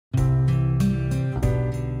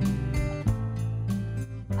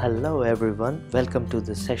Hello everyone, welcome to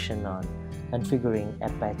the session on configuring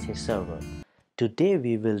Apache server. Today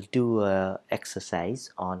we will do an exercise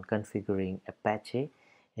on configuring Apache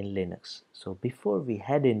in Linux. So before we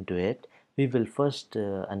head into it, we will first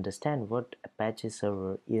understand what Apache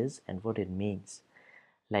server is and what it means.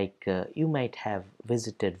 Like you might have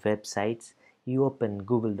visited websites, you open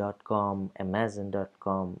google.com,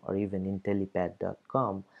 amazon.com or even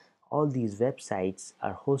intellipaat.com. All these websites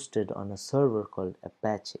are hosted on a server called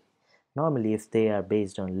Apache. Normally if they are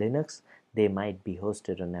based on Linux, they might be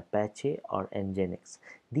hosted on Apache or Nginx.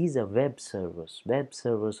 These are web servers. Web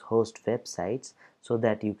servers host websites so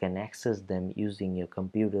that you can access them using your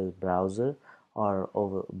computer's browser or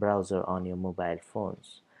over browser on your mobile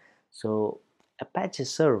phones. So Apache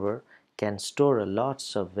server can store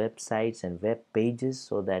lots of websites and web pages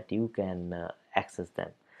so that you can access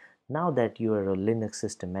them. Now that you are a Linux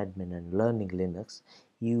system admin and learning Linux,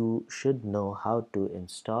 you should know how to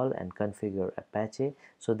install and configure Apache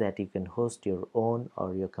so that you can host your own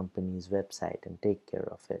or your company's website and take care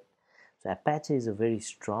of it. So Apache is a very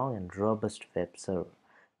strong and robust web server.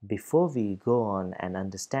 Before we go on and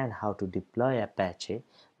understand how to deploy Apache,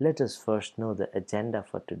 let us first know the agenda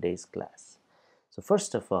for today's class. So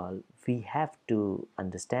first of all, we have to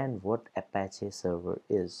understand what Apache server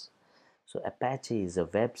is. So Apache is a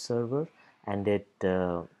web server and it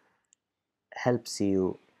helps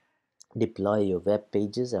you deploy your web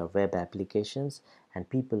pages or web applications and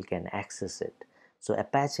people can access it. So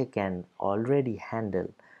Apache can already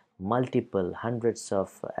handle multiple hundreds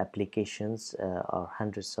of applications or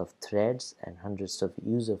hundreds of threads and hundreds of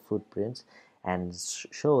user footprints and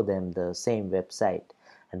show them the same website.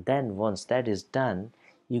 And then once that is done,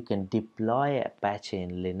 you can deploy Apache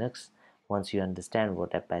in Linux once you understand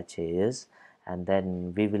what Apache is. And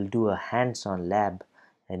then we will do a hands-on lab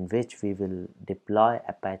in which we will deploy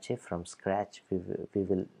Apache from scratch. We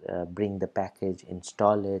will bring the package,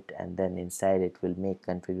 install it, and then inside it we'll make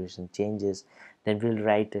configuration changes. Then we'll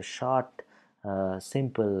write a short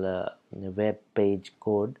simple web page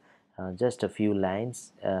code, just a few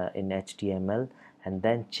lines in HTML, and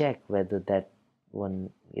then check whether that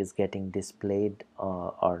one is getting displayed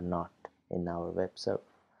or not in our web server.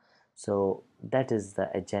 So that is the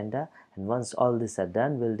agenda, and once all these are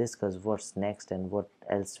done, we'll discuss what's next and what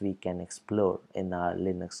else we can explore in our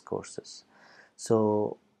Linux courses.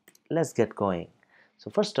 So let's get going. So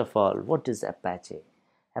first of all, what is Apache?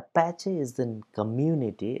 Apache is the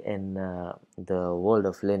community in the world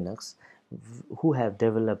of Linux who have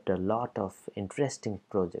developed a lot of interesting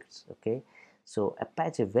projects. Okay, so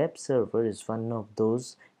Apache web server is one of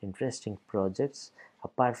those interesting projects.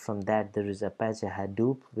 Apart from that, there is Apache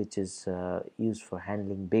Hadoop, which is used for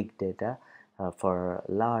handling big data for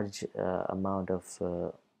large amount of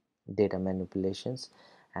data manipulations.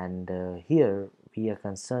 And here we are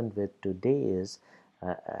concerned with today is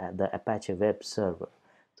the Apache web server.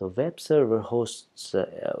 The web server hosts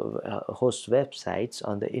websites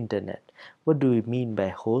on the internet. What do we mean by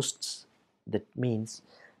hosts? That means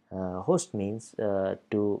host means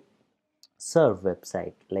to serve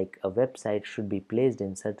website. Like a website should be placed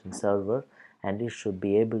in certain server and it should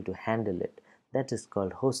be able to handle it. That is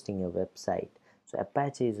called hosting a website. So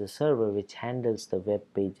Apache is a server which handles the web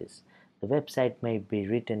pages. The website might be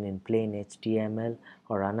written in plain HTML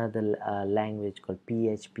or another language called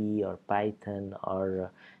PHP or Python or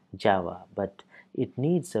Java, but it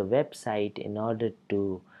needs a website in order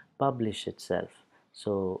to publish itself.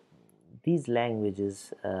 So these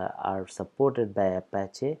languages are supported by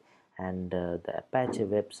Apache, and the Apache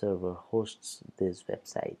web server hosts these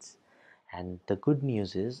websites. And the good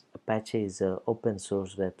news is Apache is an open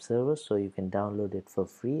source web server, so you can download it for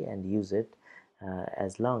free and use it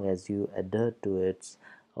as long as you adhere to its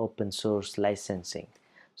open source licensing.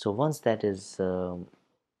 So once that is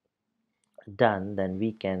done, then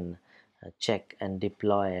we can check and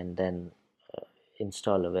deploy and then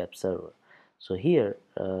install a web server. So here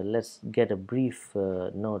let's get a brief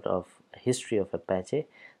note of history of Apache.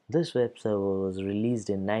 This web server was released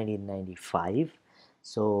in 1995,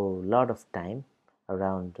 so a lot of time,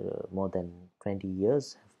 around more than 20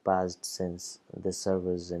 years have passed since the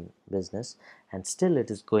server is in business, and still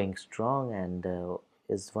it is going strong and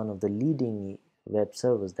is one of the leading web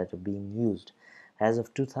servers that are being used. As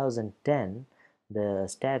of 2010, the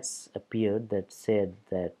stats appeared that said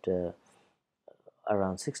that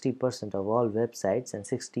around 60% of all websites and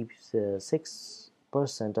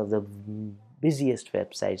 66% of the busiest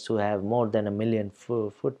websites who have more than a million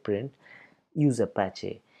footprint use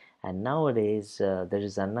Apache. And nowadays there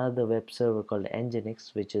is another web server called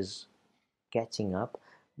Nginx which is catching up,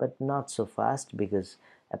 but not so fast because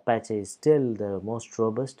Apache is still the most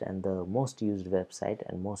robust and the most used website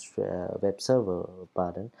and most web server,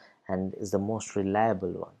 pardon, and is the most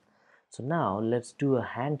reliable one. So now let's do a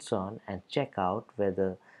hands-on and check out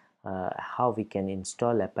whether how we can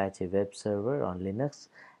install Apache web server on Linux,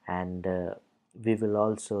 and we will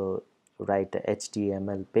also write a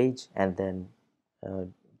HTML page and then uh,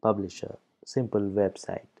 publish a simple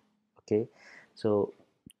website. Okay, so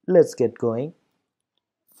let's get going.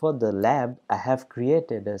 For the lab, I have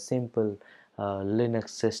created a simple Linux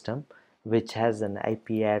system which has an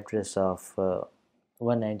IP address of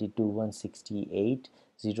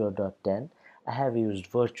 192.168.0.10. I have used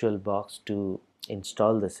VirtualBox to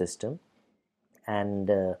install the system, and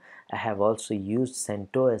I have also used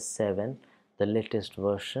CentOS 7, the latest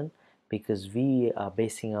version, because we are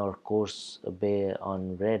basing our course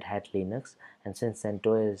on Red Hat Linux, and since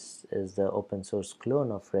CentOS is the open source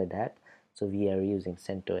clone of Red Hat, so we are using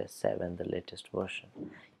CentOS 7, the latest version.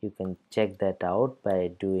 You can check that out by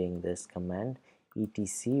doing this command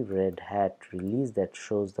etc red hat release, that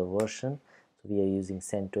shows the version. So we are using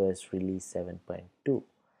CentOS release 7.2.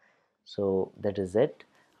 So that is it.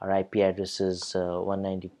 Our IP address is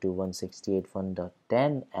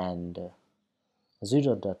 192.168.1.10 and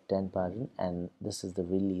 0.10, pardon, and this is the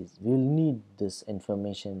release. We will need this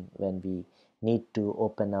information when we need to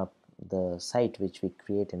open up the site which we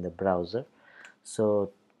create in the browser.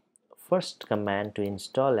 So first command to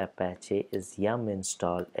install Apache is yum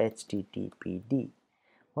install httpd.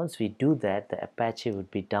 Once we do that, the Apache would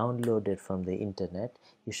be downloaded from the internet.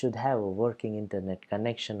 You should have a working internet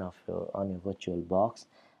connection on your virtual box,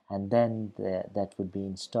 and then that would be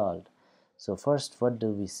installed. So first, what do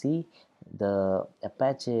we see? The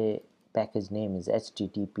Apache package name is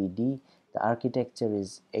httpd. The architecture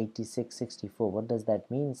is 8664. What does that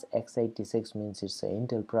mean? x86 means it's an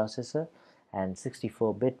Intel processor and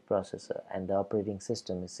 64-bit processor, and the operating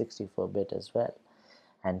system is 64-bit as well.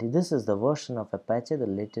 And this is the version of Apache, the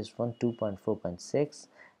latest one, 2.4.6,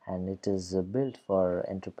 and it is built for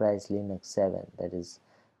Enterprise Linux 7, that is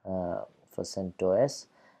for CentOS,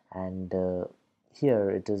 and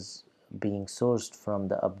here it is being sourced from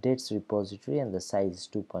the updates repository, and the size is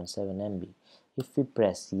 2.7 MB. If we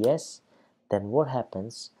press yes, then what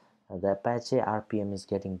happens? The Apache RPM is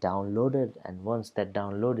getting downloaded, and once that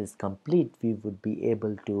download is complete, we would be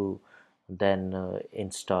able to then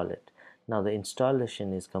install it. Now the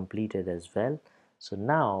installation is completed as well. So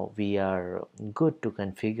now we are good to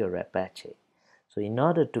configure Apache. So in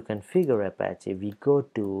order to configure Apache, we go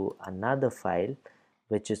to another file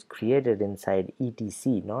which is created inside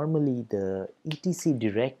etc. Normally the etc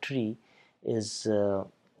directory is a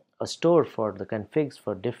store for the configs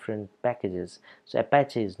for different packages. So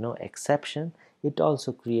Apache is no exception. It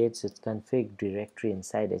also creates its config directory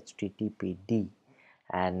inside httpd,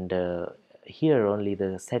 and here only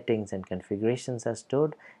the settings and configurations are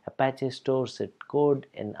stored. Apache stores its code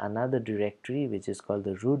in another directory which is called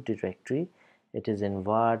the root directory. It is in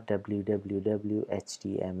var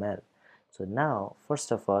www.html. So now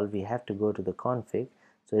first of all we have to go to the config.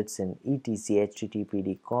 So it's in etc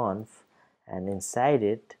httpd conf, and inside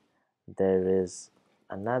it there is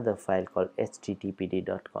another file called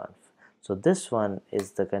httpd.conf. So this one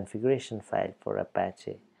is the configuration file for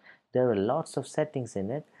Apache. There are lots of settings in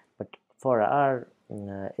it, but for our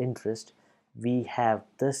interest, we have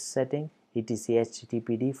this setting etc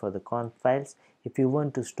httpd for the conf files. If you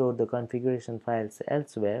want to store the configuration files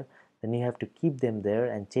elsewhere, then you have to keep them there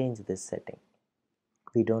and change this setting.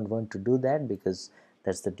 We don't want to do that because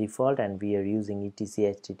that's the default, and we are using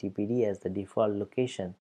etc httpd as the default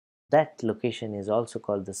location. That location is also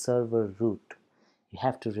called the server root. You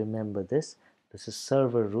have to remember this. This is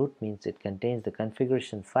server root, means it contains the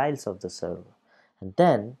configuration files of the server. And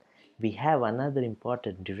then we have another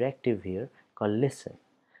important directive here called listen.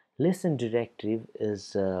 Listen directive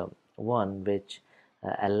is one which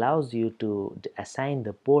allows you to assign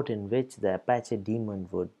the port in which the Apache daemon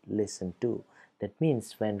would listen to. That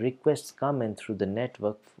means when requests come in through the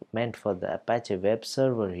network meant for the Apache web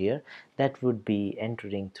server here, that would be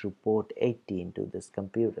entering through port 80 into this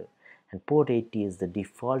computer. And port 80 is the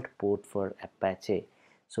default port for Apache.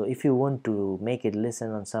 So if you want to make it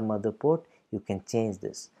listen on some other port, you can change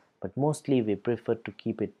this. But mostly we prefer to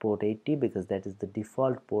keep it port 80 because that is the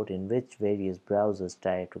default port in which various browsers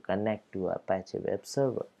try to connect to Apache web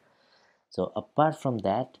server. So apart from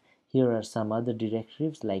that, here are some other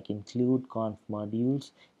directives like include conf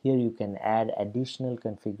modules. Here you can add additional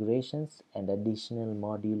configurations and additional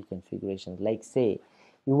module configurations. Like say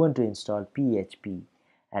you want to install PHP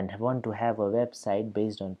and want to have a website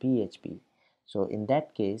based on PHP. So in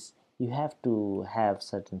that case, you have to have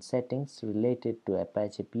certain settings related to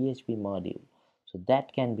Apache PHP module. So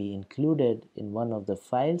that can be included in one of the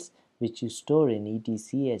files which you store in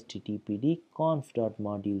etc httpd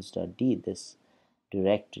conf.modules.d, this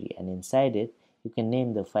directory, and inside it you can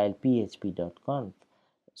name the file php.conf.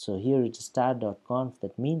 So here it is start.conf.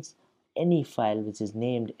 That means any file which is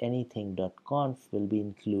named anything.conf will be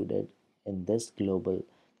included in this global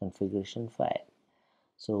configuration file.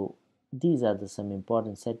 So these are some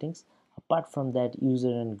important settings. Apart from that, user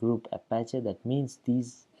and group Apache, that means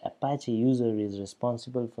these Apache user is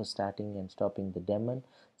responsible for starting and stopping the daemon.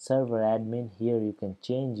 Server admin, here you can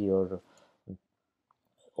change your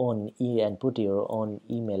own and put your own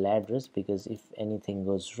email address, because if anything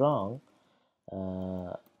goes wrong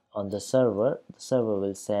on the server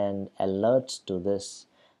will send alerts to this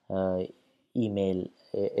email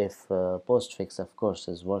if postfix of course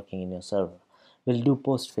is working in your server. We'll do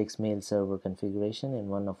postfix mail server configuration in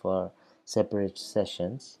one of our separate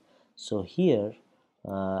sessions. So here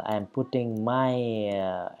I am putting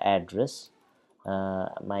my address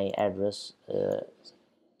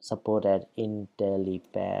support at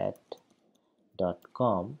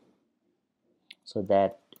intellipaat.com, so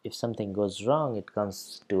that if something goes wrong it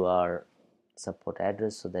comes to our support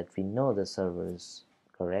address, so that we know the server is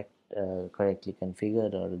correctly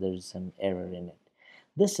configured or there is some error in it.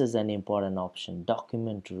 This is an important option,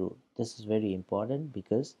 document root. This is very important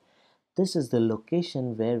because this is the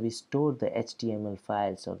location where we store the HTML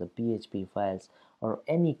files or the PHP files or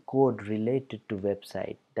any code related to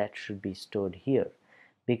website. That should be stored here,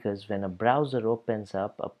 because when a browser opens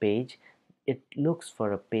up a page, it looks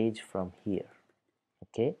for a page from here.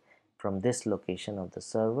 Okay, from this location of the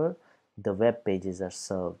server the web pages are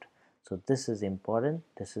served. So this is important.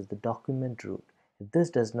 This is the document root. If this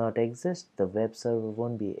does not exist, the web server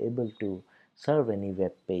won't be able to serve any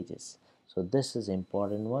web pages. So this is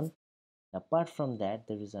important one. Apart from that,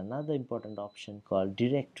 there is another important option called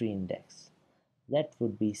directory index. That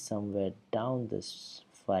would be somewhere down this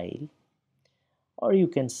file, or you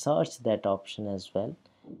can search that option as well.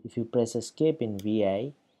 If you press escape in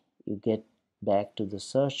VI, you get back to the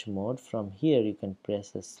search mode. From here you can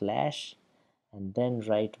press a slash and then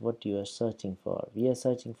write what you are searching for. We are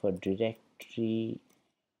searching for directory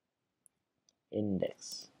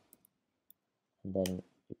index, and then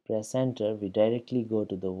you press enter. We directly go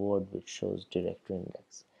to the word which shows directory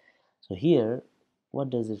index. So here what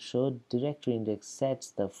does it show? Directory index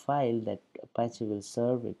sets the file that Apache will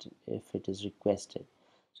serve it if it is requested.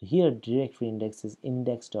 So here directory index is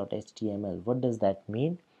index.html. What does that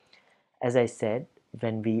mean? As I said,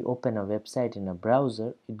 when we open a website in a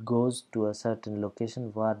browser, it goes to a certain location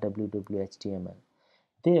var www.html.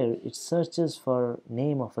 There it searches for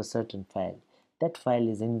name of a certain file. That file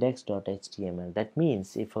is index.html. That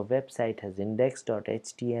means if a website has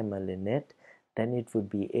index.html in it, then it would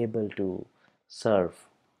be able to serve.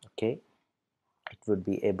 Okay, it would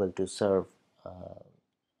be able to serve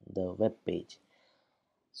the web page.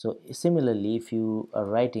 So similarly, if you are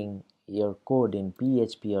writing your code in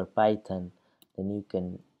PHP or Python, then you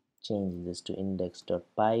can change this to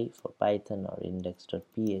index.py for Python or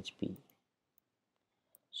index.php.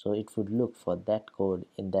 So it would look for that code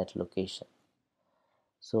in that location.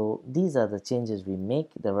 So these are the changes we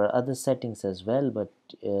make. There are other settings as well, but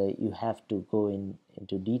you have to go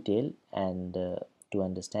into detail and to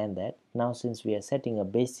understand that. Now since we are setting a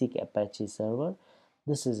basic Apache server,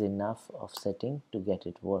 this is enough of setting to get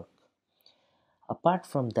it work. Apart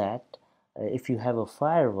from that, if you have a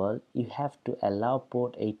firewall, you have to allow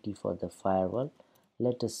port 80 for the firewall.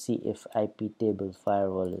 Let us see if IP table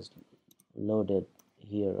firewall is loaded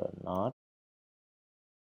here or not.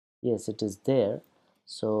 Yes, it is there.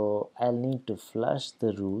 So I'll need to flush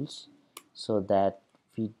the rules so that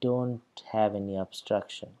we don't have any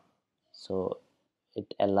obstruction. So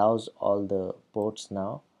it allows all the ports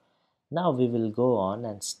now. Now we will go on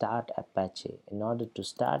and start Apache. In order to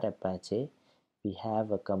start Apache, we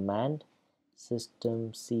have a command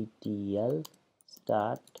systemctl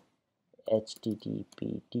start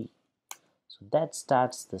httpd. So that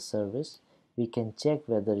starts the service. We can check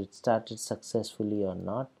whether it started successfully or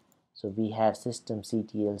not. So we have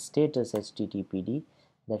systemctl status httpd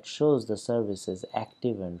that shows the service is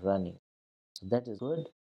active and running. So that is good.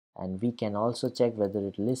 And we can also check whether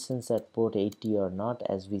it listens at port 80 or not.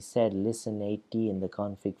 As we said, listen 80 in the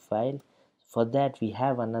config file. For that we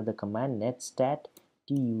have another command, netstat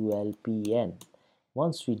tulpn.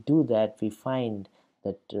 Once we do that, we find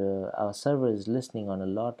that our server is listening on a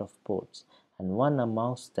lot of ports, and one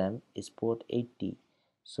amongst them is port 80.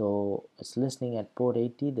 So it's listening at port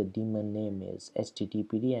 80. The daemon name is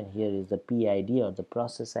httpd, and here is the PID or the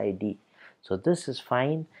process ID. So this is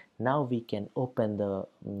fine. Now we can open the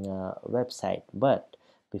website, but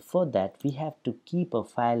Before that, we have to keep a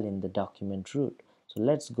file in the document root. So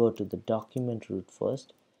let's go to the document root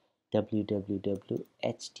first, www.html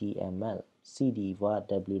cd var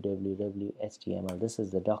www.html. This is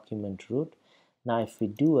the document root. Now if we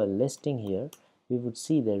do a listing here, we would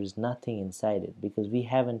see there is nothing inside it because we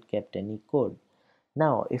haven't kept any code.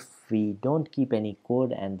 Now if we don't keep any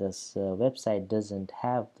code and this website doesn't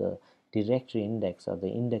have the directory index or the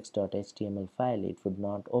index.html file, it would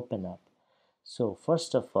not open up. So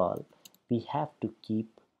first of all, we have to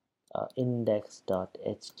keep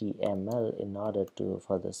index.html in order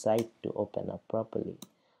for the site to open up properly.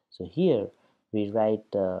 So here we write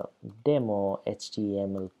demo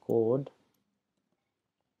HTML code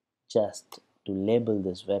just to label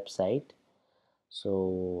this website.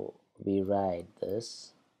 So we write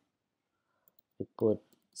this, we put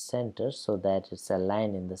center so that it's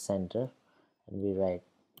aligned in the center, and we write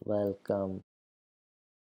welcome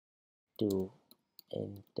to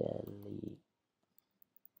Intellipaat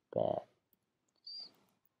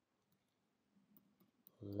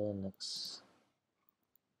Linux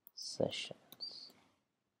sessions.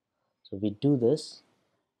 So we do this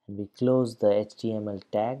and we close the HTML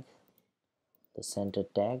tag, the center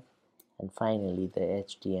tag, and finally the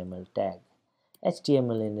HTML tag.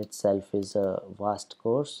 HTML in itself is a vast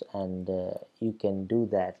course, and you can do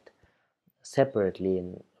that separately,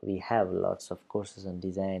 and we have lots of courses on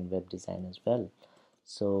design, web design as well.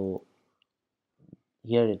 So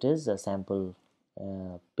here it is, a sample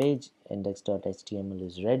page, index.html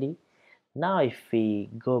is ready. Now if we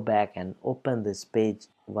go back and open this page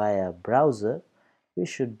via browser, we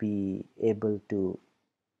should be able to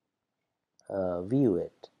view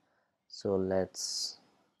it. So let's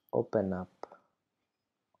open up.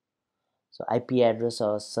 So IP address of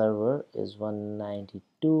our server is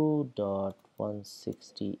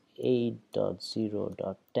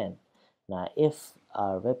 192.168.0.10. Now if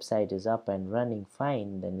our website is up and running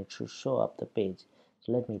fine, then it should show up the page.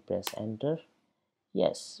 So let me press enter.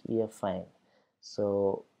 Yes, we are fine.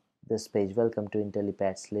 So this page, welcome to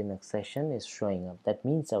Intellipaat's Linux session, is showing up. That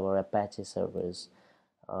means our Apache server is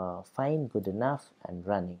fine, good enough, and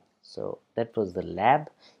running. So that was the lab.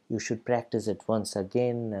 You should practice it once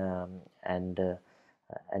again and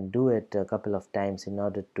do it a couple of times in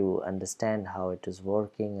order to understand how it is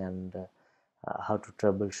working and how to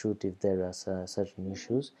troubleshoot if there are certain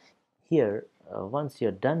issues. Here, once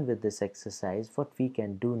you're done with this exercise, what we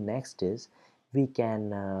can do next is we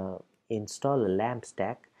can install a LAMP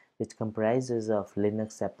stack which comprises of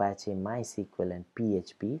Linux, Apache, MySQL, and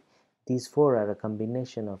PHP. These four are a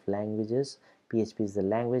combination of languages. PHP is the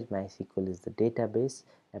language, MySQL is the database,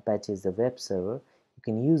 Apache is the web server. You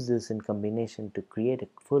can use this in combination to create a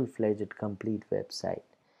full-fledged complete website.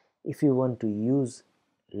 If you want to use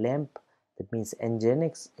LAMP, that means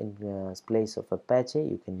Nginx in place of Apache,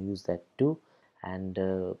 you can use that too. And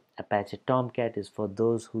Apache Tomcat is for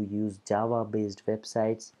those who use Java based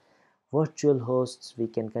websites. Virtual hosts, we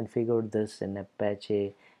can configure this in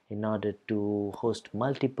Apache in order to host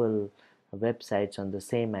multiple websites on the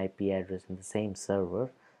same IP address in the same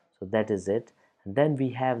server. So that is it. And then we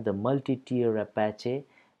have the multi-tier Apache,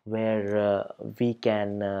 where we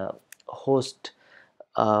can host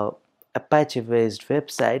Apache based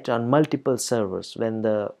website on multiple servers. When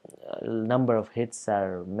the number of hits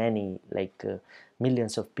are many, like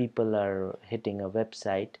millions of people are hitting a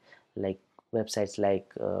website, like websites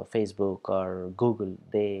like Facebook or Google,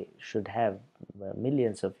 they should have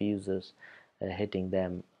millions of users hitting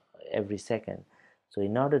them every second. So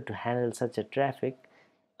in order to handle such a traffic,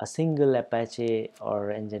 a single Apache or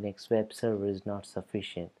Nginx web server is not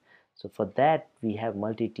sufficient. So for that, we have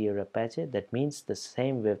multi-tier Apache. That means the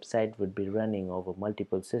same website would be running over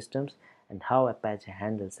multiple systems, and how Apache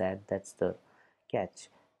handles that, that's the catch.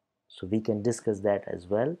 So we can discuss that as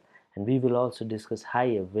well, and we will also discuss high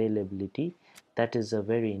availability. That is a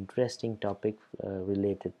very interesting topic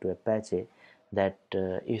related to Apache, that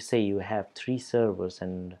you say you have 3 servers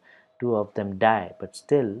and 2 of them die, but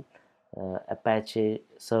still Apache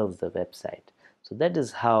serves the website. So that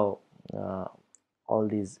is how all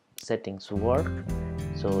these settings work.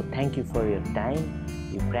 So thank you for your time.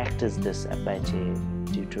 You practice this Apache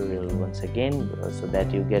tutorial once again so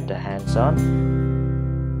that you get a hands-on.